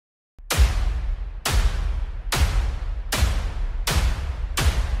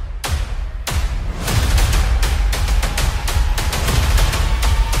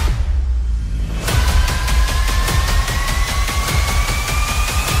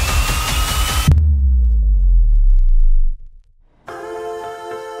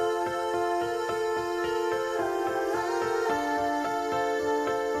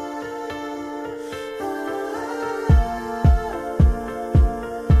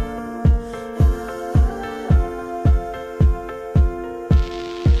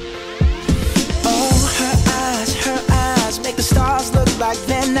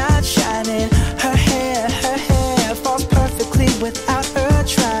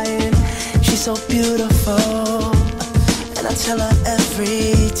She's so beautiful, and I tell her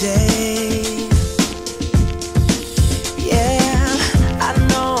every day. Yeah, I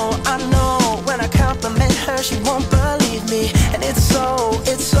know, when I compliment her, she won't believe me. And it's so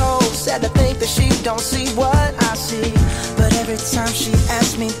sad to think that she don't see what I see. But every time she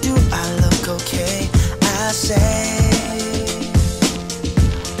asks me, do I look okay, I say,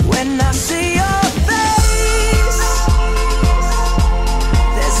 when I see your face,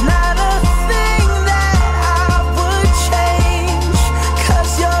 there's not a thing that I would change.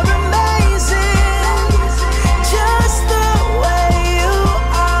 'Cause you're amazing, just the way you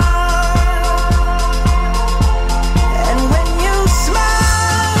are. And when you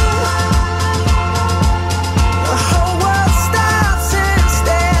smile, the whole world stops and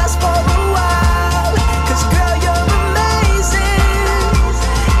stares for a while. 'Cause girl, you're amazing,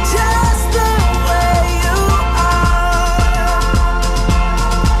 just the way you are.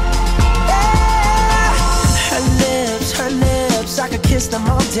 Yeah. Her lips, I could kiss them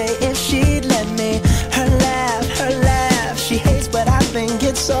all day if she'd let me. Her laugh, she hates but I think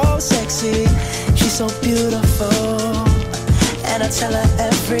it's so sexy. She's so beautiful, and I tell her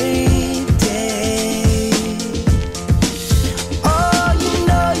every day. Oh, you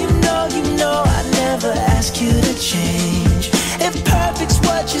know, I never ask you to change. If perfect's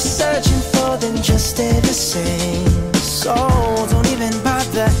what you're searching for, then just stay the same.